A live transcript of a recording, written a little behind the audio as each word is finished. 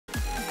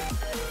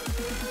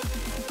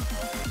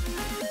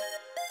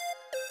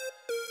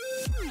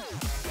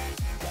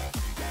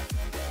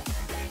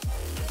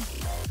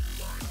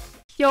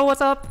Yo,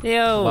 what's up?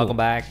 Yo! Welcome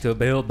back to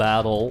Build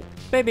Battle,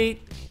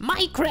 baby.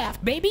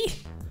 Minecraft, baby!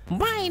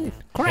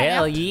 Minecraft!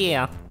 Hell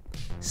yeah!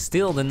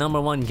 Still the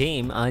 #1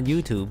 game on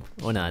YouTube,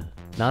 or not?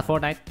 Not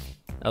Fortnite?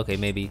 Okay,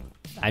 maybe.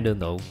 I don't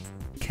know.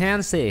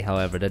 Can say,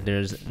 however, that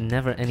there's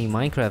never any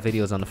Minecraft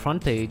videos on the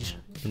front page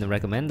in the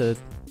recommended,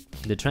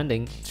 the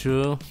trending.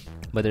 True.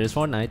 But there is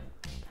Fortnite.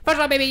 First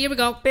one, baby, here we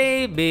go,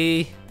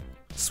 baby!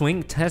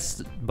 Swing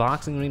test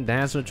boxing ring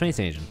dance or train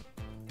station.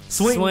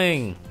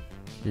 Swing!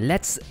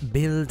 Let's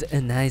build a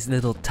nice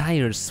little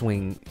tire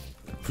swing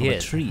from a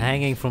tree.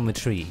 Hanging from a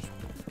tree.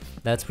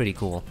 That's pretty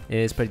cool.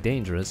 It's pretty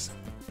dangerous.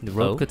 The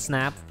rope could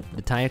snap,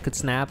 the tire could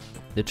snap,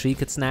 the tree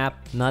could snap.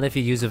 Not if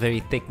you use a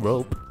very thick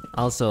rope.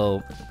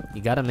 Also,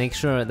 you gotta make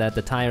sure that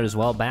the tire is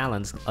well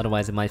balanced,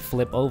 otherwise it might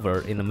flip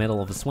over in the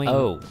middle of a swing.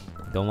 Oh.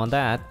 Don't want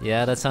that.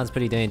 Yeah, that sounds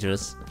pretty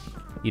dangerous.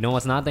 You know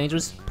what's not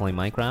dangerous? Playing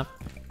Minecraft.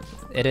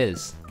 It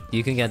is.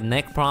 You can get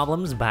neck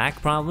problems,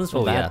 back problems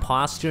from bad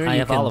posture. I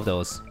have all of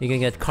those. You can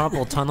get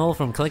carpal tunnel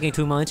from clicking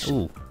too much.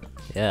 Ooh.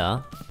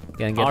 Yeah. You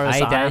can get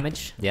RSI. eye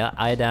damage. Yeah,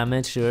 eye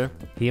damage, sure.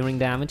 Hearing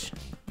damage.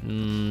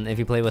 If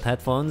you play with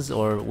headphones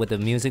or with the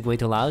music way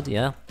too loud,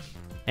 yeah.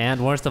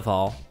 And worst of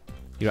all,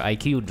 your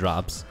IQ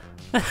drops.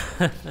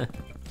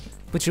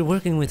 But you're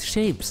working with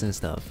shapes and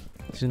stuff.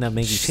 Shouldn't that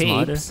make you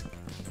smarter?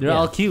 They're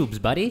all cubes,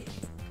 buddy.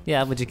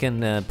 Yeah, but you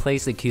can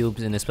place the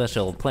cubes in a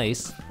special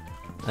place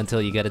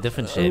until you get a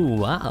different shape. Oh,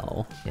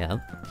 wow. Yeah.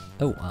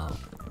 Oh, wow.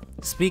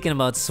 Speaking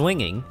about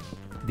swinging,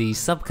 the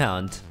sub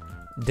count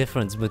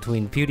difference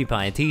between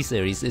PewDiePie and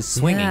T-Series is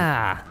swinging.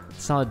 Yeah.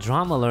 Saw a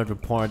Drama Alert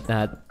report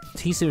that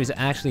T-Series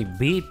actually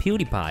beat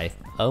PewDiePie.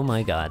 Oh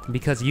my god.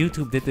 Because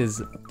YouTube did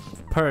this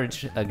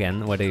purge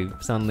again, where they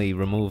suddenly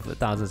remove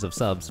thousands of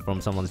subs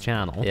from someone's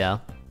channel. Yeah.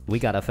 We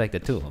got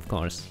affected too, of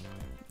course.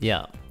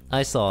 Yeah,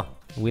 I saw.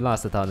 We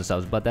lost 1,000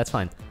 subs, but that's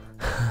fine.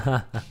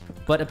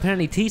 But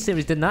apparently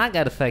T-Series did not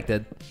get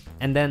affected,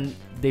 and then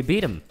they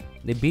beat him.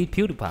 They beat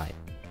PewDiePie.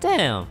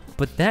 Damn.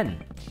 But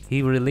then,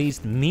 he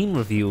released Meme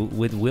Review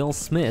with Will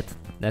Smith.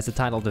 That's the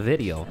title of the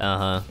video.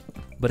 Uh-huh.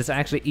 But it's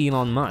actually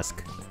Elon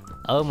Musk.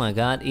 Oh my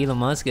god, Elon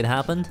Musk, it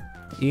happened?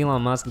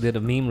 Elon Musk did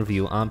a meme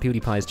review on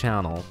PewDiePie's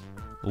channel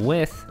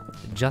with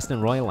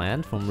Justin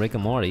Roiland from Rick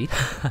and Morty.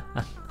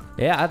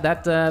 Yeah,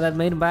 that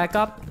made him back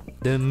up.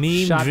 The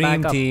meme Shot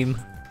dream back up. team.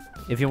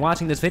 If you're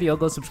watching this video,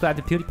 go subscribe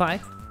to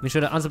PewDiePie. Make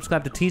sure to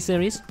unsubscribe to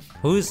T-Series.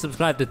 Who's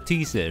subscribed to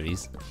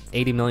T-Series?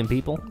 80 million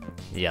people.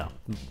 Yeah.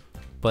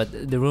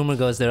 But the rumor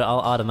goes they're all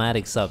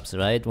automatic subs,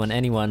 right? When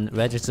anyone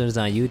registers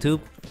on YouTube,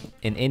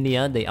 in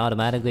India, they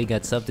automatically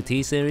get sub to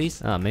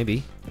T-Series.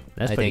 Maybe.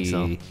 That's I pretty,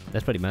 think so.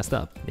 That's pretty messed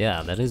up.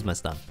 Yeah, that is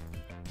messed up.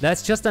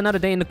 That's just another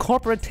day in the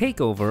corporate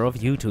takeover of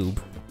YouTube.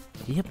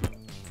 Yep.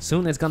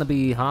 Soon it's gonna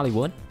be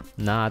Hollywood,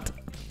 not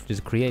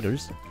just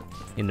creators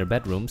in their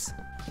bedrooms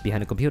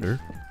behind a computer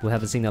who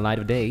haven't seen the light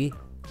of day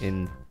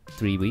in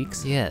 3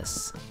 weeks.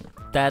 Yes.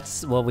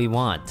 That's what we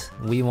want.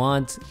 We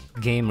want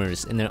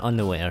gamers in their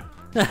underwear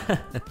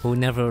who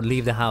never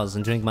leave the house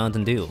and drink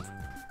Mountain Dew.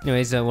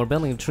 Anyways, we're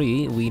building a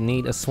tree. We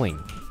need a swing.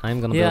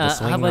 I'm gonna build a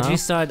swing how about now. you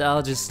start?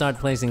 I'll just start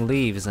placing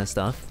leaves and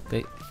stuff.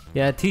 Okay.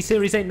 Yeah,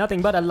 T-Series ain't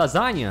nothing but a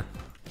lasagna.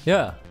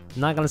 Yeah.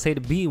 I'm not gonna say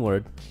the B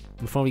word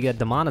before we get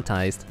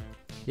demonetized.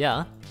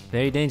 Yeah,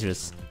 very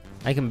dangerous.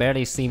 I can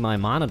barely see my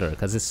monitor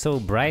because it's so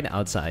bright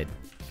outside.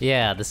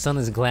 Yeah, the sun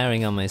is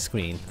glaring on my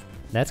screen.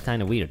 That's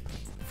kind of weird.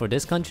 For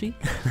this country?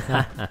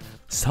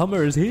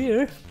 Summer's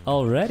here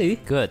already.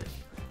 Good.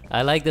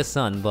 I like the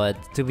sun, but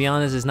to be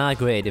honest, it's not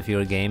great if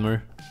you're a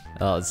gamer.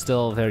 It's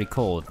still very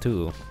cold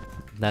too.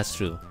 That's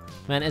true.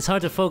 Man, it's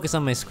hard to focus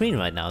on my screen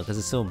right now because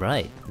it's so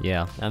bright.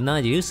 Yeah. I'm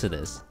not used to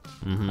this.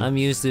 I'm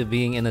used to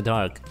being in the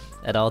dark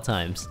at all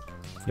times.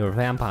 You're a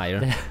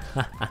vampire.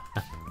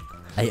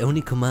 I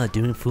only come out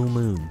during full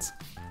moons.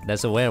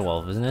 That's a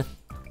werewolf, isn't it?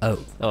 Oh.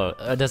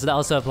 Or does it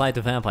also apply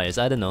to vampires?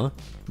 I don't know.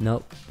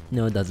 No.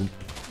 No, it doesn't.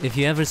 If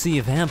you ever see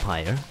a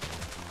vampire,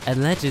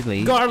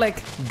 allegedly...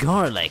 Garlic!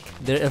 Garlic!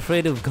 They're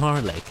afraid of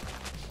garlic.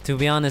 To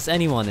be honest,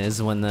 anyone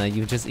is when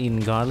you've just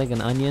eaten garlic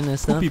and onion and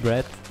stuff. Poopy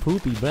breath.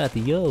 Poopy breath,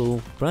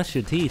 yo. Brush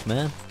your teeth,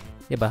 man.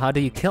 Yeah, but how do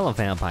you kill a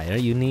vampire?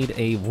 You need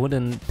a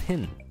wooden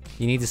pin.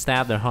 You need to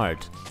stab their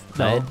heart,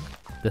 No, right?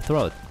 the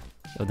throat.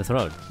 Oh, the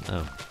throat.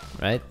 Oh,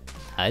 right?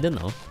 I don't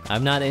know.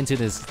 I'm not into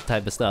this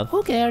type of stuff.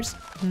 Who cares?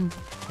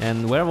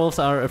 And werewolves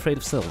are afraid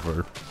of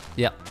silver.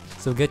 Yeah.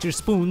 So get your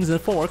spoons and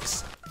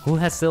forks. Who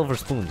has silver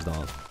spoons,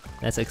 dog?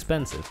 That's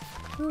expensive.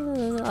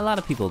 A lot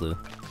of people do.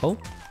 Oh?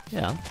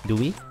 Yeah. Do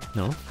we?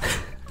 No.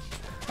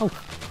 Oh.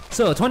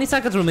 So, 20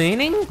 seconds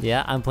remaining?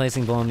 Yeah, I'm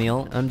placing bone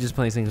meal. I'm just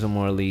placing some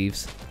more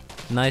leaves.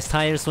 Nice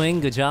tire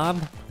swing, good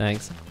job.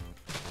 Thanks.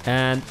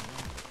 And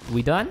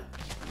we done?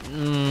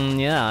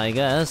 Yeah, I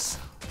guess.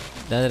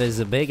 That is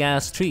a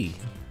big-ass tree.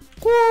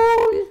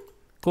 Cool.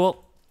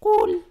 Cool.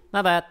 Cool.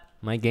 Not bad.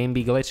 My game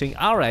be glitching.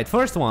 Alright,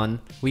 first one.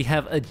 We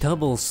have a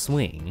double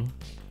swing.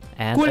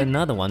 And Cool.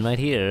 another one right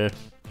here.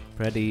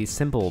 Pretty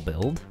simple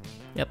build.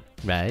 Yep.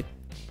 Right.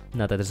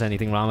 Not that there's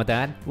anything wrong with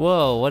that.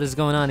 Whoa, what is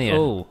going on here?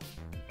 Oh.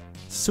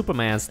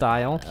 Superman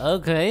style.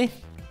 Okay.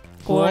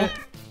 Cool.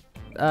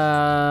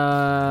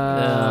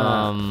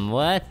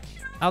 What?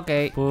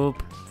 Okay.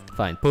 Poop.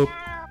 Fine. Poop.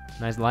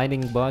 Nice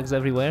lightning bugs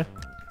everywhere.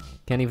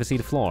 Can't even see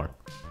the floor.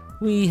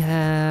 We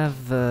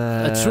have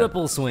A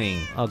triple swing.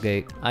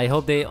 Okay. I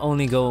hope they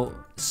only go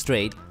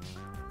straight,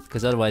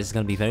 because otherwise it's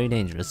gonna be very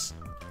dangerous.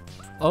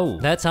 Oh,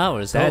 That's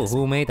ours. that's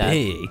who made that?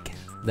 big,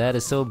 That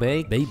is so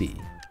big. baby.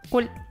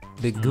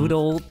 The good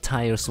old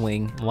tire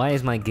swing. Why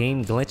is my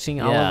game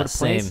glitching all over the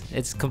place? Same.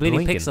 It's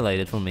completely Blinking.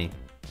 pixelated for me.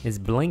 It's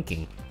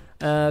blinking.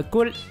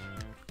 Cool.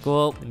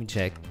 Cool. Let me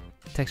check.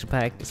 Texture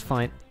pack is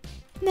fine.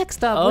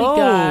 Next up, we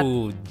got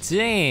Oh,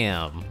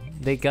 damn.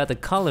 They got the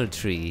color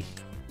tree.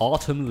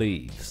 autumn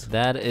leaves.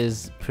 That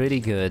is pretty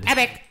good.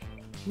 Epic.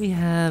 We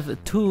have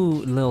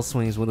 2 little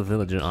swings with a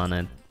villager on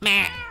it.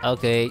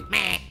 Okay.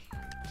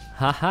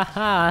 Ha ha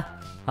ha!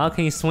 How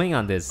can you swing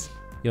on this?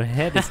 Your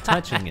head is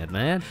touching it,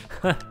 man.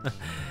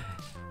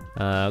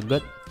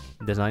 Good.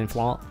 Design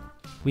flaw.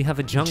 We have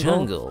a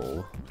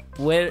jungle.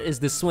 Where is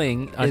the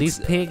swing? Are these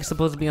pigs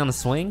supposed to be on a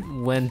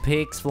swing? when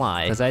pigs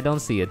fly? Because I don't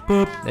see it.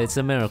 Boop. It's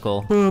a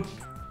miracle. Boop.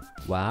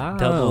 Wow.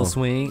 Double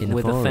swing In the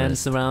with a forest.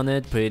 fence around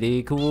it.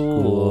 Pretty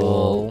cool.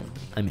 Cool.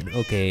 I mean,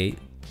 okay.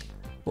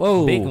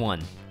 Whoa. Big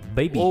one.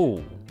 Baby.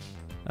 Whoa.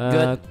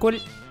 Good. Cool.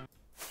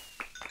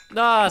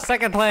 Ah,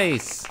 second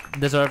place.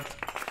 Deserved.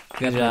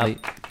 Good Definitely.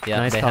 job. Yeah,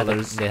 Nice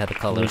colors. They had the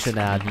colors. We should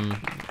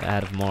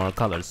add more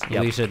colors.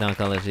 Yep. We should have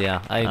colors.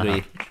 Yeah, I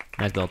agree.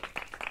 Nice build.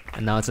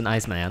 And now it's an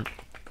Iceman.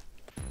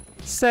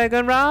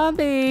 Second round,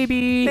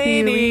 baby.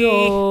 Here we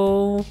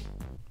go.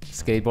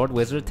 Skateboard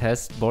Wizard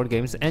tests board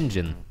games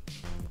engine.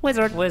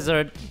 Wizard.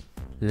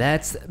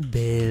 Let's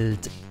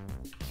build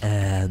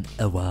a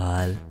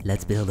wall.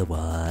 Let's build a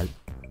wall.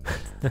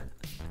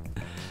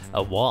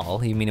 A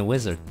wall? You mean a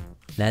wizard?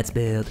 Let's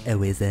build a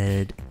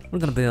wizard. We're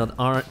gonna build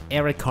our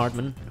Eric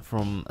Cartman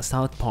from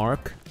South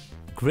Park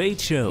Great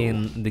show.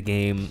 in the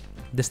game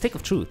The Stick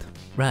of Truth.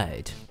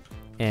 Right.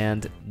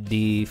 And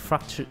the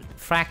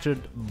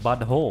fractured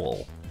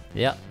butthole.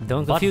 Yeah.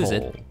 Don't confuse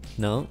Butthole. it.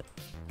 No.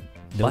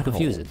 Don't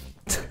confuse it.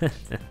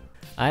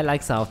 I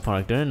like South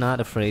Park. They're not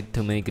afraid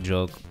to make a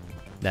joke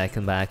that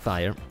can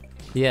backfire.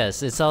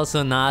 Yes, it's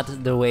also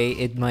not the way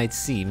it might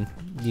seem.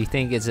 You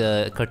think it's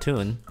a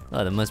cartoon.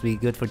 Oh, that must be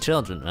good for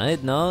children,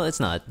 right? No, it's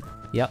not.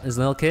 Yep, there's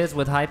little kids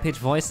with high-pitched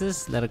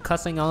voices that are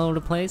cussing all over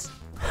the place,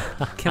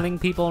 killing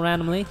people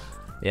randomly.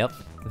 Yep.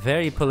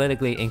 Very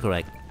politically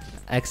incorrect.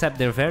 Except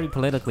they're very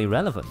politically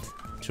relevant.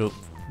 True.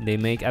 They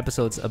make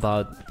episodes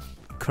about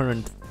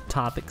current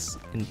topics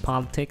in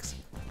politics,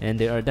 and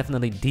there are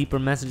definitely deeper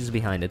messages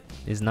behind it.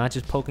 It's not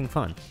just poking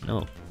fun.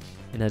 No,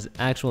 it has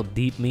actual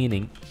deep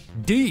meaning.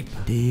 Deep.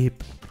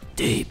 Deep.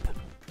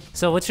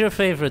 So what's your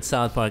favorite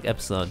South Park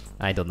episode?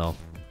 I don't know.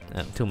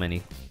 Too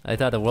many. I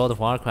thought the World of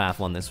Warcraft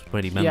one is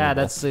pretty memorable. Yeah,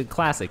 that's a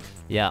classic.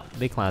 Yeah.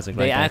 Big classic.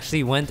 They right there.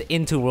 actually went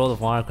into World of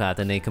Warcraft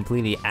and they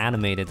completely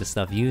animated the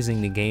stuff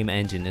using the game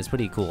engine. It's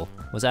pretty cool.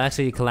 It was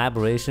actually a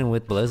collaboration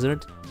with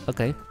Blizzard.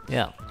 Okay,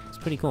 Yeah, it's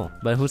pretty cool.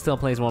 but who still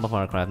plays World of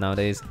Warcraft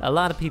nowadays? A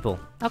lot of people.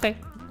 Okay.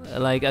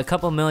 Like a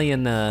couple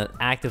million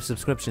active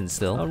subscriptions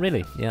still. Oh,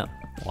 really? Yeah.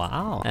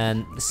 Wow.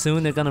 And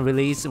soon they're gonna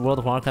release World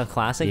of Warcraft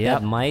Classic.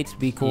 Yep. That might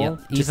be cool. Yep.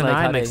 Just Even like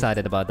how I'm they-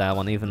 excited about that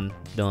one, even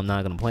though I'm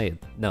not gonna play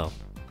it. No,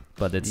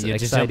 But it's you're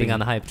just exciting. jumping on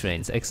the hype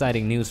train. It's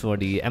exciting news for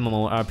the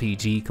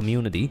MMORPG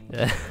community,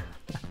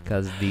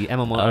 because the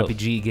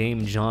MMORPG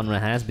game genre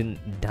has been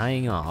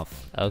dying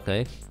off.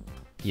 Okay.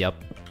 Yep.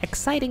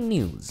 Exciting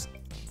news.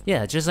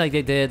 Yeah, just like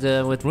they did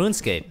with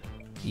RuneScape.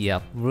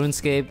 Yep.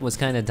 RuneScape was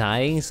kind of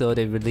dying, so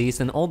they released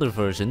an older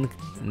version,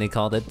 and they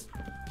called it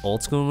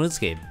Old School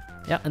RuneScape.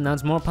 Yeah, and now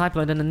it's more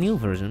popular than the new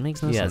version. It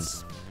makes no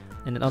sense.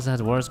 And it also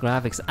has worse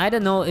graphics. I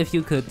don't know if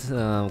you could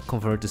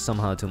convert this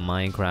somehow to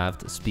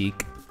Minecraft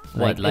speak.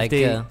 What, if like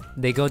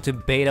they go to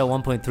beta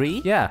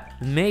 1.3? Yeah,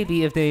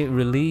 maybe if they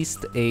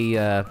released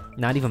a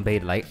not even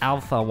beta, like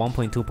alpha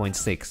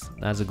 1.2.6,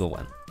 that's a good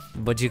one.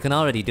 But you can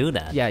already do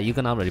that. Yeah, you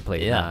can already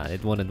play it. Yeah. Nah,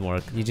 it wouldn't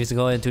work. You just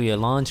go into your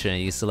launcher and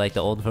you select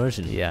the old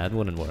version. Yeah, it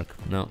wouldn't work.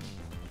 No.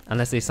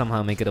 Unless they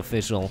somehow make it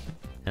official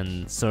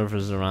and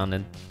servers around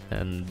it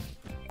and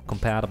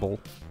compatible.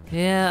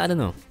 Yeah, I don't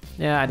know.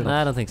 Yeah, I don't know.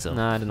 I don't think so.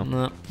 No, I don't know.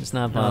 No, it's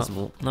not No.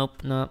 possible.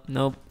 Nope. No.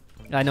 Nope.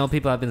 I know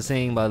people have been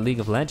saying about League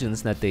of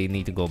Legends that they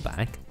need to go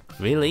back.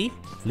 Really?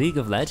 League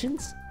of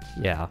Legends?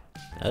 Yeah. Oh.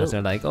 Because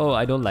they're like, oh,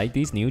 I don't like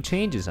these new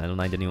changes. I don't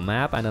like the new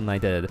map. I don't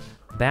like the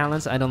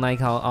balance. I don't like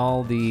how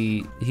all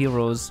the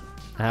heroes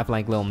have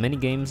like little mini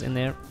games in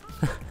there.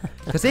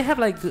 Because they have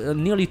like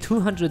nearly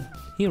 200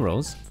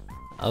 heroes.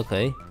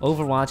 Okay.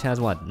 Overwatch has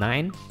what,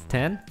 9?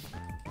 10?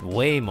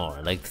 Way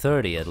more, like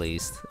 30 at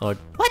least. Or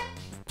what?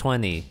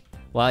 20.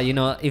 Well, you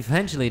know,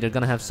 eventually they're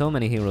gonna have so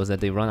many heroes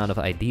that they run out of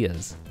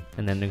ideas.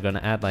 And then they're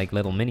gonna add like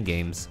little mini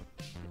games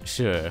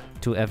Sure.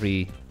 to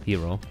every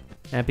hero.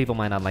 And people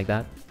might not like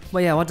that.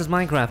 But yeah, what does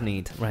Minecraft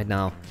need right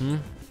now?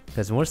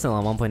 Because we're still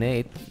on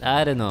 1.8,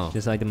 I don't know.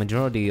 just like the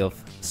majority of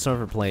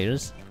server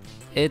players.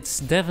 It's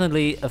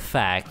definitely a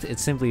fact.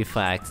 It's simply a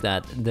fact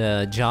that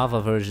the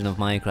Java version of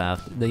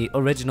Minecraft, the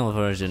original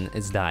version,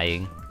 is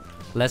dying.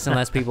 Less and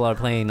less people are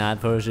playing that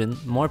version.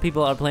 More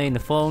people are playing the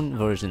phone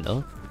version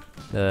though.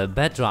 The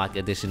Bedrock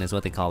edition is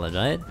what they call it,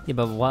 right? Yeah,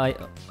 but why?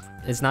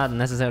 It's not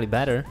necessarily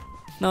better.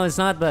 No, it's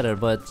not better,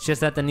 but It's just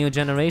that the new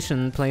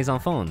generation plays on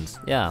phones.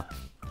 yeah,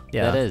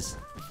 Yeah. that is.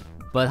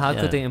 But how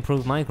Yeah. could they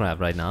improve Minecraft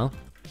right now?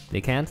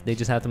 They can't. They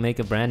just have to make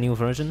a brand new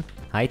version.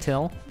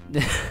 Hytale.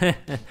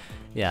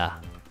 Yeah.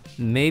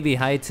 Maybe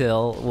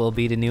Hytale will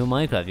be the new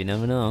Minecraft, you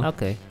never know.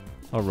 Okay.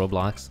 Or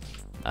Roblox.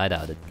 I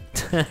doubt it.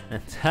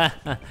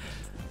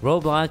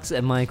 Roblox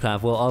and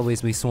Minecraft will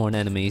always be sworn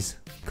enemies.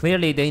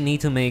 Clearly, they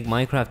need to make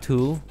Minecraft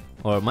 2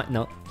 or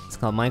no, it's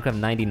called Minecraft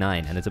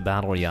 99, and it's a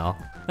battle royale.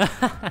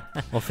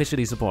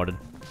 Officially supported.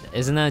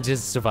 Isn't that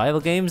just survival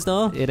games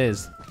though? It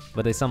is,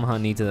 but they somehow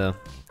need to,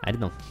 I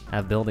don't know,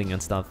 have building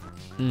and stuff.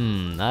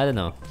 I don't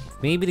know.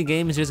 Maybe the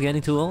game is just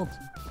getting too old.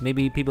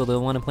 Maybe people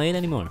don't want to play it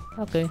anymore.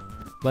 Okay.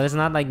 But it's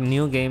not like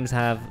new games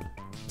have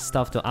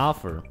stuff to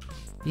offer.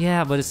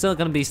 Yeah, but it's still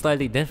gonna be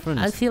slightly different.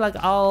 I feel like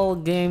all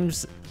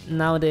games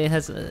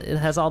nowadays it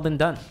has all been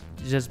done.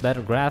 Just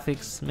better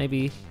graphics,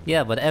 maybe.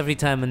 Yeah, but every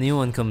time a new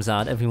one comes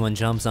out, everyone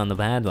jumps on the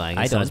bandwagon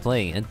and starts don't.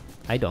 playing it.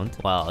 I don't.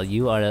 Well,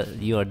 you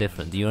are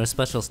different. You're a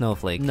special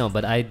snowflake. No,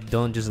 but I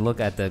don't just look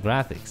at the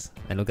graphics.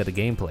 I look at the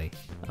gameplay.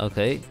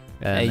 Okay.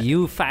 And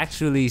you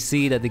factually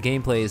see that the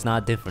gameplay is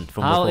not different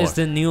from How before. is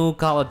the new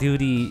Call of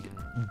Duty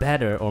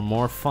better or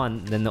more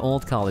fun than the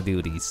old Call of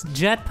Duties?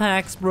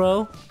 jetpacks,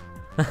 bro?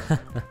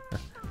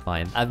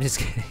 Fine. I'm just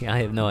kidding.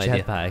 I have no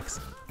idea. Jetpacks.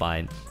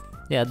 Fine.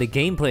 Yeah, the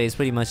gameplay is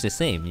pretty much the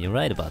same. You're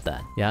right about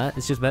that. Yeah,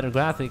 it's just better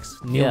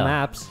graphics, new Yeah.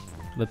 maps,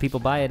 but people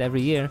buy it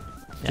every year.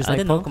 Just I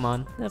like don't know.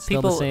 Pokemon. Yeah,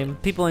 Still the same.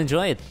 people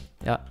enjoy it.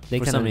 Yeah, they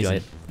for can some enjoy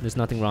reason. it. There's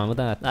nothing wrong with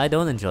that. I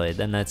don't enjoy it,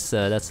 and that's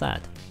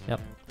sad.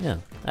 Yep. Yeah,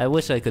 I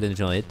wish I could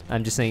enjoy it.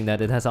 I'm just saying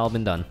that it has all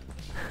been done.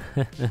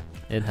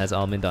 It has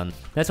all been done.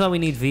 That's why we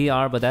need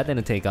VR, but that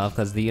didn't take off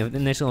because the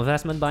initial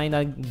investment buying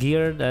that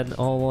gear, that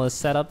whole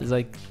setup is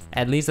like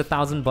at least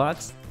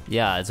 $1,000.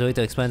 Yeah, it's way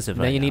too expensive.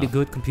 Then right you need a now.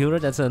 good computer.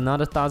 That's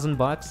another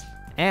 $1,000,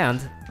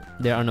 and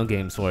there are no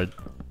games for it.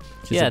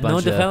 Just Yeah, a no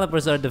bunch of-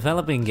 developers are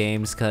developing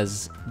games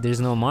because there's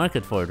no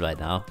market for it right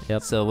now.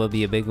 Yep. So it will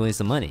be a big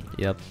waste of money.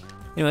 Yep.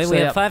 Anyway, So we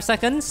yeah. have 5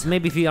 seconds.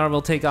 Maybe VR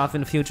will take off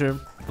in the future,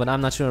 but I'm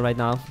not sure right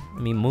now. I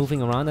mean,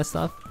 moving around and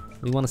stuff.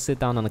 We want to sit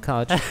down on the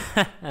couch.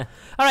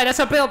 All right, that's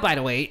our build, by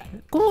the way.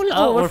 Cool.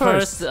 Oh, we're we're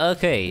first.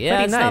 Okay, yeah,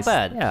 Pretty it's nice. not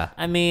bad. Yeah.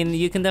 I mean,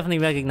 you can definitely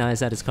recognize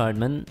that it's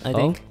Cardman, I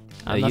think.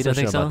 I'm you not so don't sure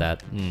think so? about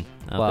that.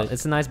 Well, Okay.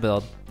 it's a nice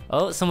build.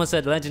 Oh, someone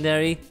said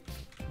legendary.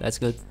 That's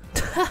good.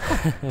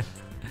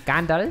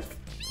 Gandalf.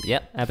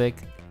 Yep, Epic.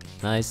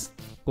 nice.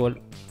 Cool.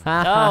 Oh,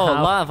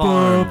 lava Boop.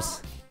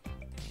 arms.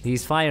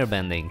 He's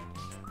firebending.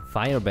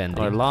 Firebending.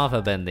 Or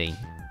lava bending.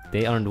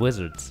 They aren't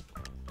wizards.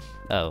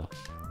 Oh.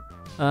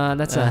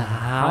 That's a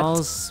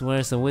house.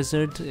 Where's the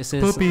wizard? Is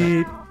this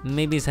Poopy.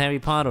 maybe it's Harry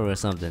Potter or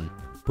something.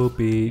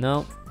 Poopy.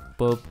 No.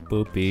 Poop.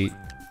 Poopy.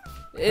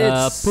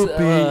 It's poopy.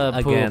 poop.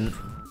 Again.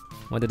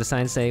 What did the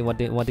sign say? What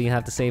do you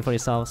have to say for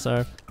yourself,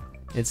 sir?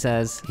 It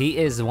says, He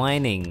is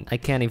whining. I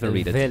can't even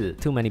read Vil.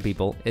 it. Too many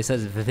people. It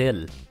says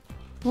Vil.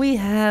 We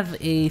have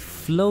a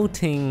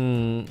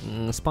floating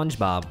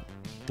SpongeBob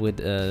with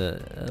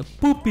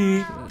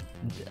poopy.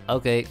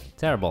 Okay.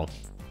 Terrible.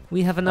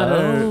 We have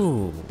another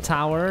Oh.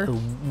 tower.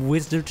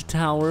 Wizard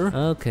Tower.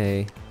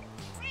 Okay.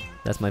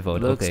 That's my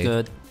vote. Looks okay.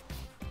 good.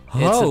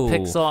 Oh.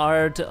 It's a pixel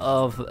art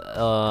of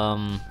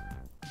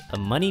a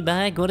money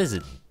bag. What is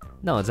it?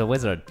 No, it's a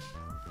wizard.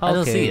 I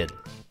don't Okay. see it.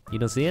 You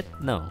don't see it?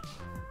 No.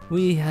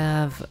 We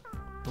have...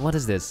 What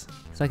is this?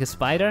 It's like a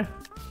spider?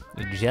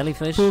 A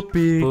jellyfish.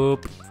 Poopy.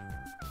 Poop.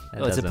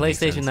 That Oh, it's a doesn't make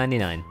PlayStation sense.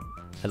 99,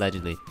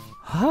 allegedly.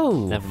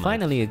 Oh, Never mind.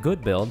 finally a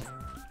good build.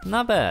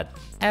 Not bad.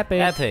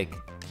 Epic. Epic.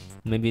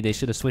 Maybe they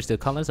should have switched the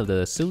colors of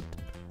the suit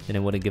and it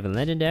would have given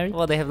legendary.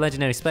 Well, they have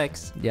legendary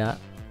specs. Yeah.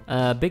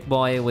 Big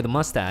boy with a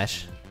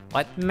mustache.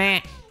 What?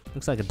 Meh.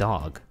 Looks like a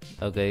dog.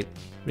 Okay.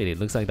 Really,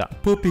 looks like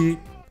that. Poopy.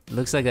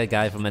 Looks like a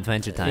guy from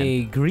Adventure Time.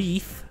 A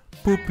grief.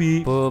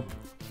 Poopy. Poop.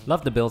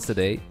 Love the builds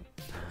today.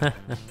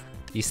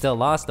 You still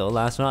lost though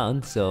last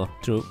round, so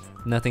True.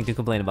 nothing to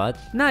complain about.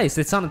 Nice.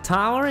 It's on a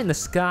tower in the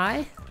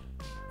sky.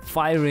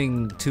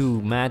 Firing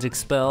 2 magic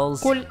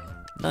spells. Cool.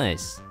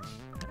 Nice.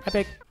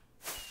 Epic.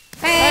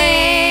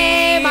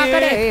 Hey,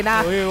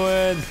 Macarena. We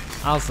win.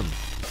 Awesome.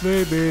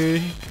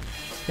 Baby.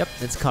 Yep,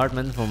 it's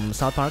Cartman from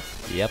South Park.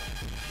 Yep.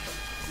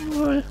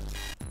 Cool.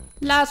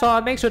 Last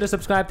one, make sure to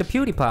subscribe to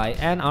PewDiePie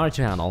and our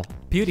channel.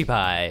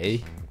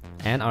 PewDiePie.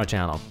 And our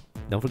channel.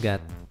 Don't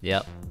forget.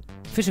 Yep.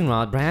 Fishing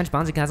rod, branch,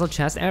 bouncy castle,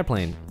 chest,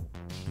 airplane.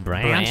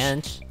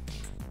 Branch.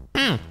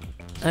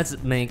 Let's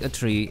make a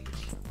tree.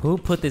 Who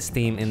put this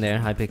theme in there?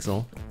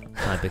 Hypixel.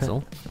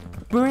 Hypixel.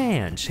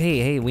 Branch.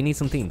 Hey, we need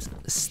some themes.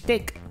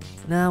 Stick.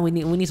 No, we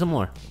need some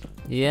more.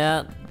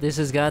 Yeah, this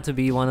has got to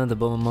be one of the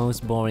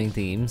most boring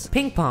themes.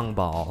 Ping pong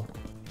ball.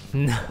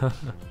 No.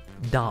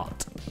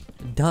 Dot.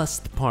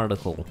 Dust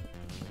particle.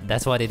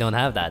 That's why they don't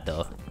have that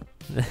though.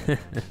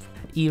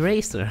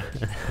 Eraser.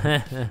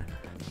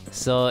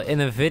 So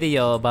in a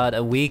video about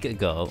a week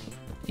ago,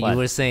 What? you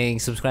were saying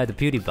subscribe to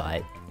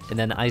PewDiePie. and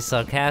then I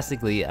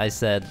sarcastically I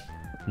said,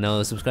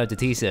 "No, subscribe to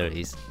T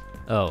series."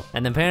 Oh.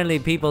 And apparently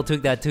people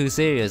took that too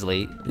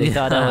seriously. They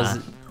thought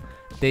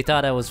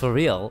I was for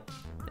real,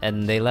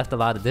 and they left a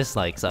lot of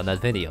dislikes on that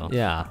video.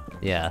 Yeah.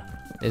 Yeah,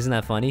 isn't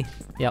that funny?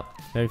 Yep.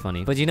 Very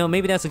funny. But you know,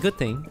 maybe that's a good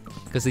thing,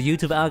 because the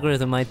YouTube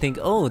algorithm might think,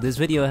 oh, this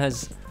video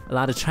has a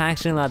lot of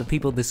traction, a lot of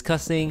people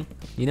discussing,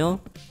 you know?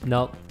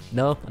 no.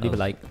 Leave Oh. a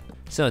like.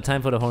 So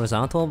time for the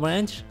horizontal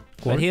branch,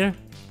 right here?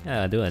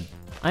 Yeah, do it.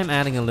 I'm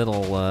adding a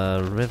little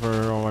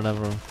river or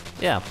whatever.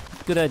 Yeah,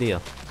 good idea.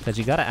 Because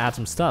you gotta add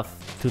some stuff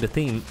to the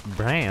theme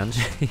branch.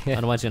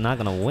 Otherwise, you're not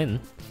gonna win.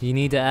 You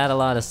need to add a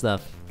lot of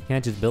stuff. You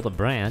can't just build a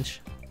branch,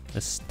 a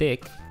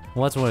stick.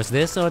 What's worse,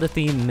 this or the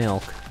theme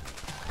milk?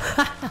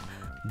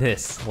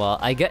 This. Well,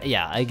 I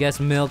guess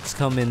milk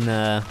comes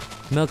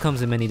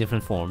in many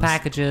different forms.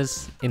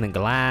 Packages in a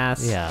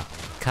glass. Yeah,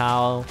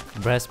 cow,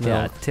 breast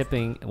Yeah, milk.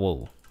 tipping.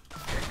 Whoa.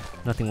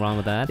 Nothing wrong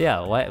with that. Yeah,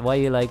 why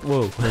you like,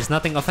 whoa? There's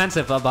nothing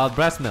offensive about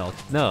breast milk.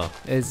 No,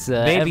 it's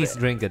Babies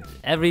drink it,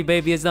 Every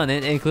baby has done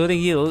it, including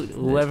you,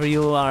 whoever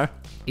you are.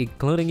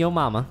 including your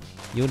mama,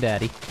 your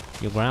daddy,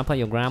 your grandpa,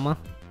 your grandma,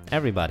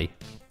 everybody.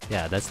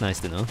 Yeah, that's nice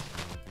to know.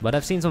 But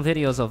I've seen some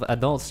videos of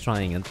adults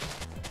trying it,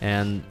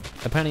 and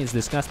apparently it's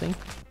disgusting.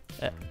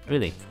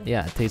 Really?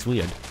 Yeah, it tastes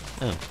weird.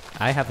 Oh.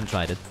 I haven't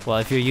tried it. Well,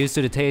 if you're used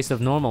to the taste of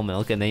normal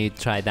milk and then you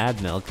try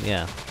that milk,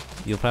 yeah,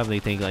 you'll probably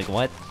think like,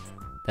 what?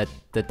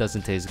 That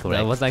doesn't taste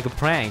correct. It was like a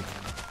prank.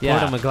 Yeah.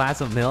 Poured them a glass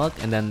of milk,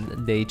 and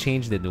then they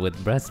changed it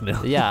with breast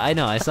milk. Yeah, I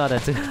know, I saw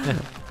that too.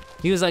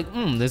 He was like,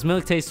 this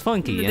milk tastes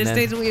funky. And then,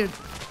 tastes weird.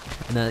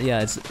 And then,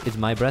 yeah, it's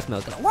my breast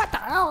milk. What the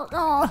hell?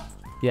 Oh.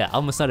 yeah, I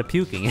almost started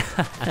puking.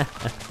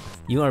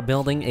 You are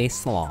building a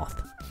sloth.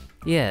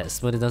 Yes,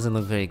 but it doesn't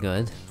look very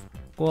good.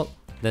 Well,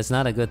 That's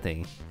not a good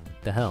thing.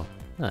 The hell?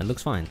 it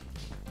looks fine.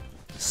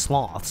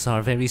 Sloths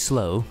are very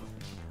slow.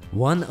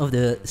 One of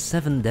the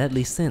 7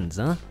 deadly sins,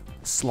 huh?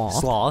 Sloth.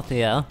 Sloth,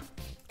 yeah.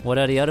 What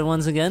are the other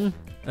ones again?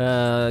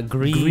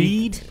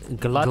 Greed.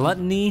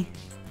 Gluttony.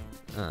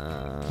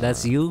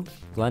 That's you?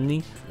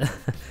 Gluttony?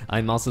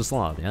 I'm also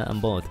sloth, yeah? I'm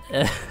both.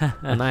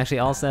 I'm actually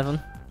all 7.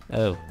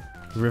 Oh,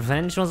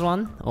 Revenge was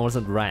one, or was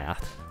it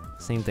wrath?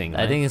 Same thing,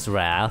 right? I think it's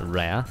wrath.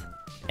 wrath.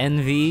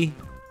 Envy.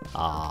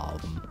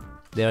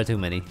 There are too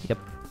many. Yep.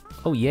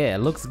 Oh yeah, it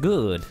looks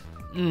good.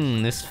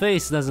 His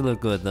face doesn't look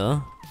good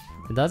though.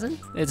 It doesn't?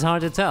 It's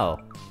hard to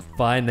tell.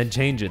 Fine, then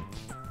change it.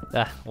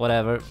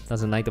 Whatever.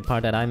 Doesn't like the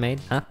part that I made,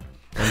 huh?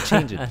 Then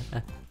change it.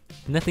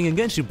 Nothing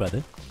against you,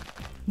 brother.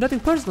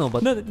 Nothing personal,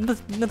 but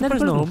nothing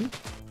personal, homie.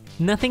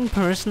 Nothing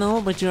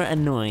personal, but you're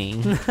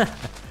annoying.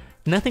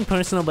 Nothing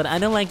personal, but I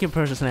don't like your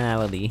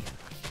personality.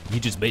 You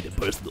just made it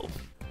personal.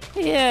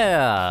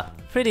 Yeah,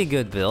 pretty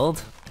good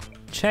build.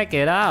 Check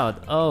it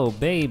out. Oh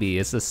baby,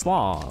 it's a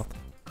sloth.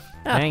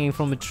 Ah. Hanging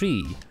from a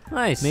tree.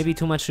 Nice. Maybe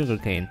too much sugar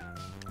cane.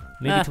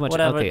 Maybe too much.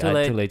 Whatever, okay,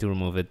 too late. to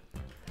remove it.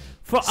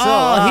 So,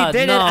 he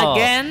did no, it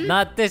again.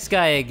 Not this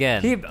guy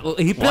again. He built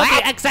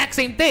the exact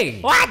same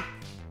thing. What?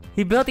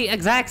 He built the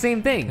exact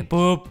same thing.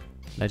 Boop.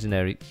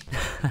 Legendary.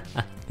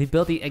 He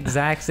built the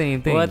exact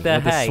same thing. What the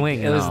with heck? The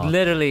swing It and was all.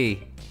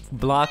 literally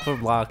block for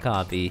block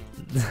copy.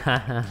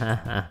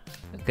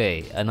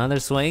 Okay, another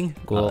swing.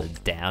 Cool. Oh,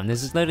 damn,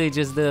 this is literally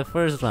just the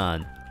first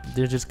round.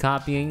 They're just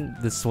copying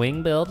the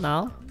swing build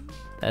now.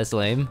 That's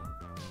lame.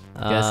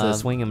 I guess the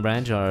swing and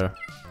branch are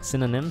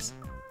synonyms.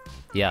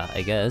 Yeah,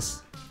 I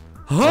guess.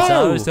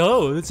 Oh,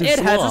 it's it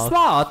has a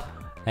sloth.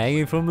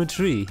 hanging from a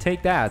tree.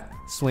 Take that,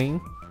 swing.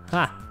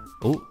 Ha.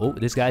 Oh,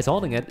 this guy's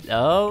holding it.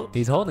 Oh,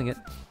 He's holding it.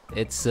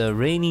 it's a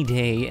rainy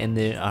day and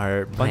there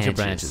are Bunch of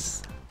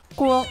branches.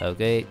 Cool.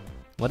 Okay.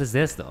 What is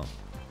this though?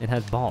 It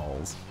has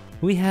balls.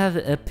 We have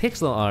a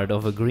pixel art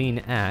of a green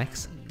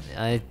axe.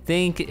 I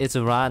think it's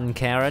a rotten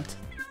carrot.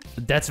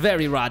 That's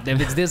very rotten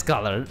if it's this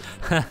color.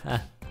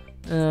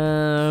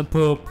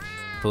 Poop.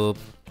 Poop.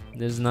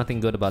 There's nothing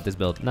good about this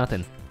build.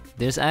 Nothing.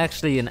 There's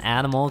actually an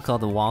animal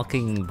called the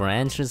walking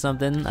branch or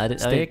something.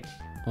 Stick?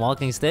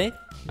 Walking stick?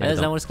 Yeah, Is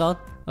that what it's called?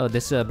 Oh,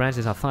 this branch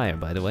is on fire,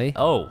 by the way.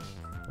 Oh,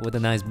 with a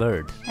nice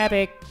bird.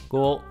 Epic.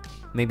 Cool.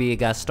 Maybe it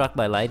got struck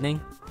by lightning?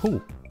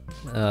 Who?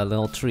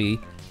 Little tree.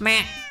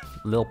 Meh.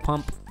 Little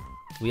pump.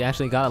 We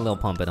actually got a little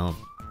pump at home.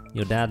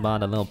 Your dad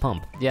bought a little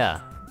pump Yeah,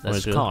 for that's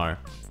his true. car.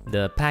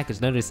 The package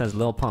literally says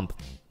little pump.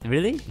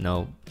 Really?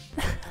 No,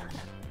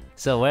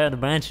 So where are the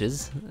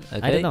branches?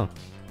 Okay. I don't know.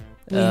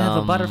 We have a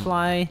Um,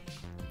 butterfly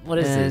What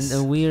is and this?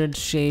 a weird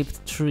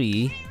shaped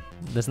tree.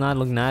 Does not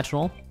look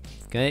natural.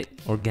 Okay.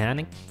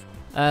 Organic.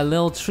 A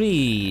little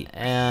tree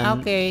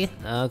and... Okay.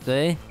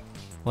 Okay.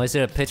 Why is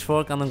there a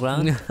pitchfork on the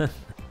ground? Oh,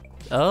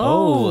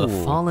 oh, a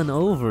fallen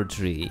over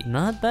tree.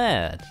 not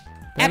bad.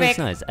 That looks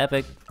nice.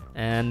 Epic.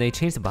 And they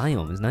changed the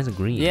biome. It's nice and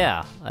green.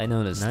 Yeah, I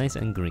noticed. Nice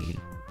and green.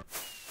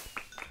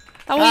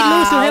 Oh, we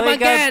lose to him we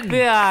got- again!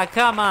 Yeah,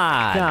 come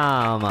on.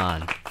 Come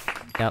on.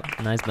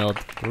 Yep, nice build.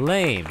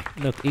 Lame.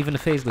 Look, even the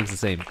face looks the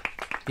same.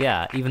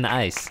 Yeah, even the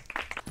ice.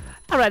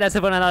 Alright, that's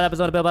it for another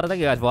episode of Bill Butter. Thank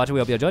you guys for watching. We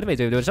hope you enjoyed it. Make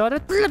sure you do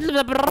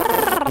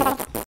it.